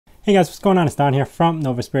Hey guys, what's going on? It's Don here from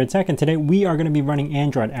Novaspirit Tech, and today we are going to be running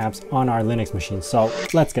Android apps on our Linux machine. So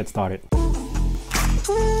let's get started.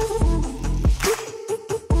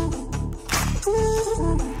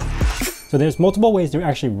 So there's multiple ways to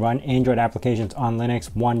actually run Android applications on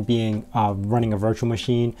Linux. One being running a virtual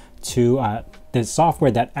machine. Two, there's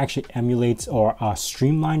software that actually emulates or a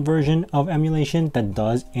streamlined version of emulation that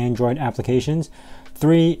does Android applications.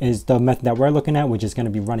 Three is the method that we're looking at, which is going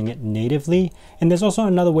to be running it natively. And there's also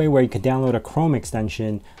another way where you could download a Chrome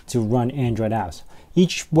extension to run Android apps.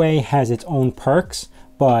 Each way has its own perks,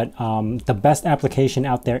 but the best application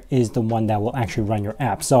out there is the one that will actually run your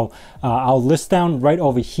app. So I'll list down right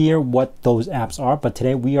over here what those apps are, but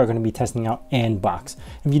today we are going to be testing out AnBox.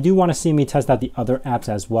 If you do want to see me test out the other apps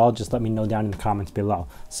as well, just let me know down in the comments below.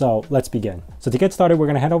 So let's begin. So to get started, we're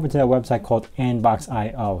going to head over to that website called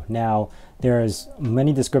AnBox.io. Now, there's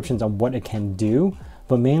many descriptions on what it can do,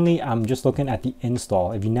 but mainly I'm just looking at the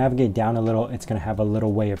install. If you navigate down a little, it's going to have a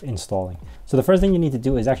little way of installing. So the first thing you need to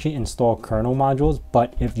do is actually install kernel modules,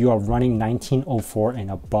 but if you are running 1904 and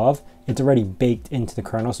above, it's already baked into the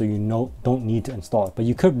kernel, so you don't need to install it. But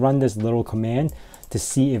you could run this little command to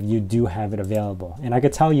see if you do have it available. And I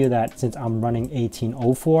could tell you that since I'm running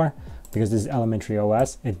 1804, because this is elementary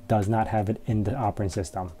OS, it does not have it in the operating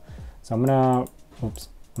system. So I'm gonna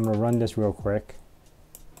run this real quick.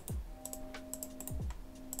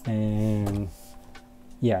 And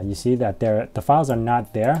yeah, you see that the files are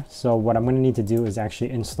not there. So what I'm going to need to do is actually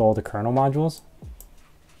install the kernel modules.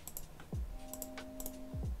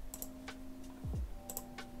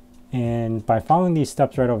 And by following these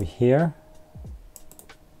steps right over here,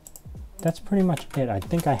 that's pretty much it. I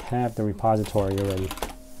think I have the repository already.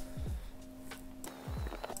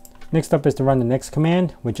 Next up is to run the next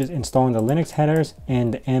command, which is installing the Linux headers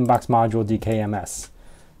and the AnBox module DKMS.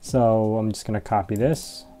 So I'm just going to copy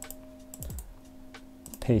this,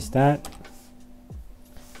 paste that.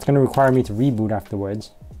 It's going to require me to reboot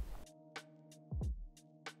afterwards.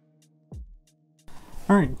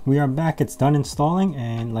 All right, we are back. It's done installing,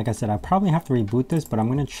 and like I said, I probably have to reboot this, but I'm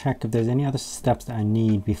going to check if there's any other steps that I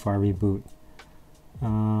need before I reboot.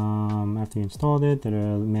 After you installed it,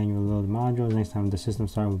 manually load the modules. Next time the system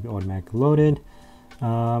starts, will be automatically loaded.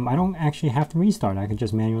 I don't actually have to restart. I could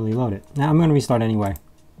just manually load it. Now I'm going to restart anyway.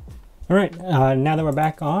 All right, now that we're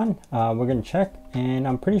back on, we're going to check, and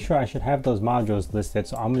I'm pretty sure I should have those modules listed.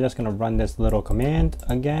 So I'm just going to run this little command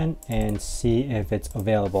again and see if it's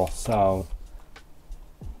available. So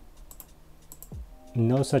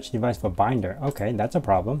no such device for binder. Okay, that's a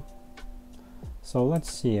problem. So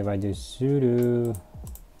let's see if I do sudo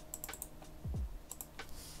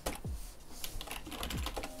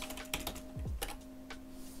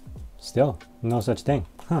still no such thing,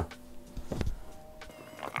 huh?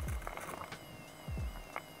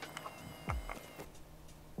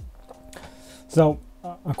 So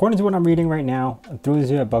according to what I'm reading right now through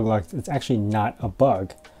the bug logs, it's actually not a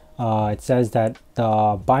bug. It says that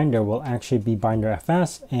the binder will actually be binder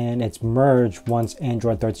FS, and it's merged once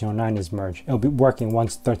Android 1309 is merged. It'll be working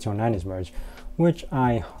once 1309 is merged, which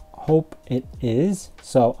I hope it is.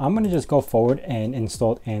 So I'm going to just go forward and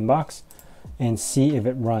install AnBox and see if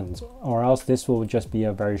it runs, or else this will just be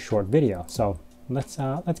a very short video. So let's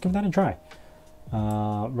give that a try.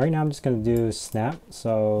 Right now I'm just going to do snap,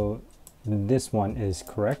 so this one is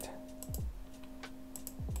correct.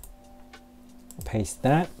 Paste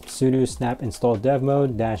that, sudo snap install dev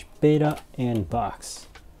mode -beta AnBox.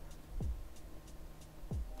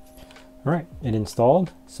 All right, it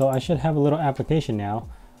installed. So I should have a little application now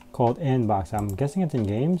called AnBox. I'm guessing it's in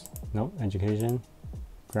games. Nope, education,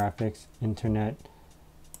 graphics, internet,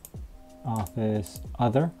 office,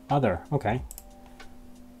 other. Okay,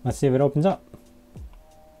 let's see if it opens up.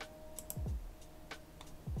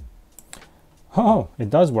 Oh, it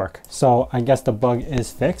does work. So I guess the bug is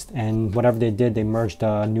fixed, and whatever they did, they merged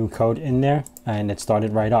new code in there and it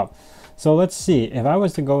started right up. So let's see, if I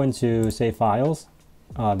was to go into, say, files,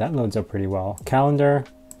 that loads up pretty well. Calendar,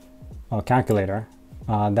 calculator,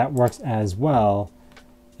 that works as well.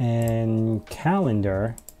 And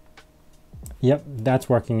calendar, yep, that's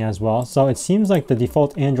working as well. So it seems like the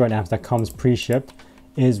default Android apps that comes pre-shipped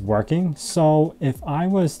is working. So if I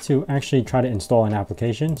was to actually try to install an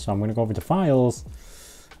application, so I'm going to go over to files,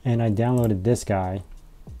 and I downloaded this guy,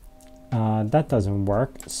 that doesn't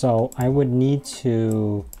work. So I would need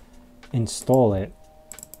to install it.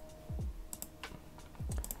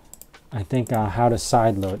 I think how to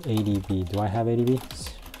sideload ADB. Do I have ADB?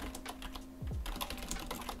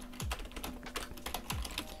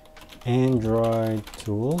 Android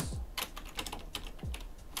tools.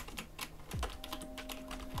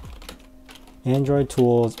 Android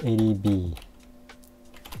tools ADB.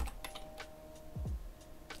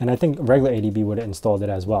 And I think regular ADB would have installed it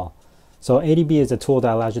as well. So ADB is a tool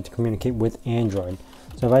that allows you to communicate with Android.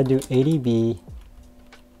 So if I do ADB,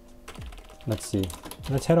 let's see,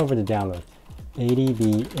 let's head over to download.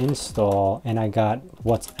 ADB install, and I got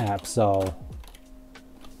WhatsApp. So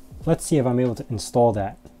let's see if I'm able to install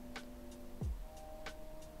that.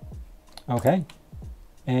 Okay,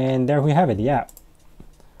 and there we have it, the app.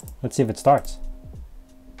 Let's see if it starts.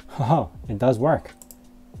 Oh, it does work.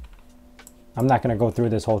 I'm not going to go through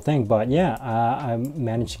this whole thing, but yeah, I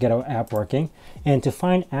managed to get an app working. And to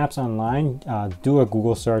find apps online, do a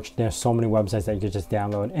Google search. There's so many websites that you can just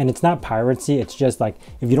download, and it's not piracy. It's just like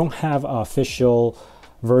if you don't have an official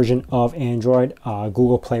version of Android,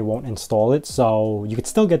 Google Play won't install it. So you could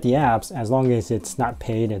still get the apps as long as it's not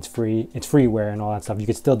paid, it's free, it's freeware and all that stuff. You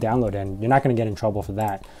could still download it, and you're not going to get in trouble for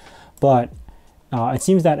that. But it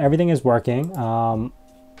seems that everything is working.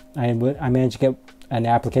 I managed to get an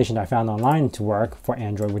application that I found online to work for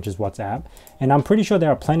Android, which is WhatsApp. And I'm pretty sure there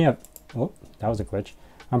are plenty of, oh, that was a glitch.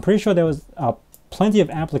 I'm pretty sure there was plenty of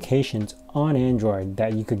applications on Android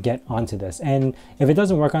that you could get onto this. And if it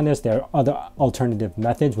doesn't work on this, there are other alternative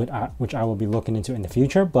methods which I will be looking into in the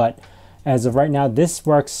future. But as of right now, this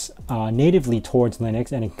works natively towards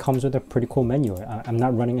Linux, and it comes with a pretty cool menu. I'm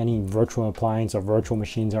not running any virtual appliance or virtual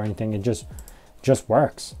machines or anything. It just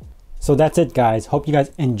works. So that's it, guys. Hope you guys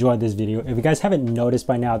enjoyed this video. If you guys haven't noticed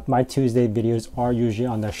by now, my Tuesday videos are usually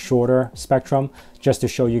on the shorter spectrum, just to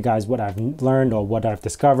show you guys what I've learned or what I've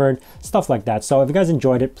discovered, stuff like that. So if you guys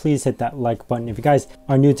enjoyed it, please hit that like button. If you guys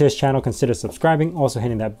are new to this channel, consider subscribing. Also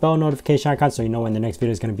hitting that bell notification icon so you know when the next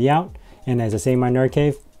video is going to be out. And as I say in my nerd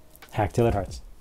cave, hack till it hurts.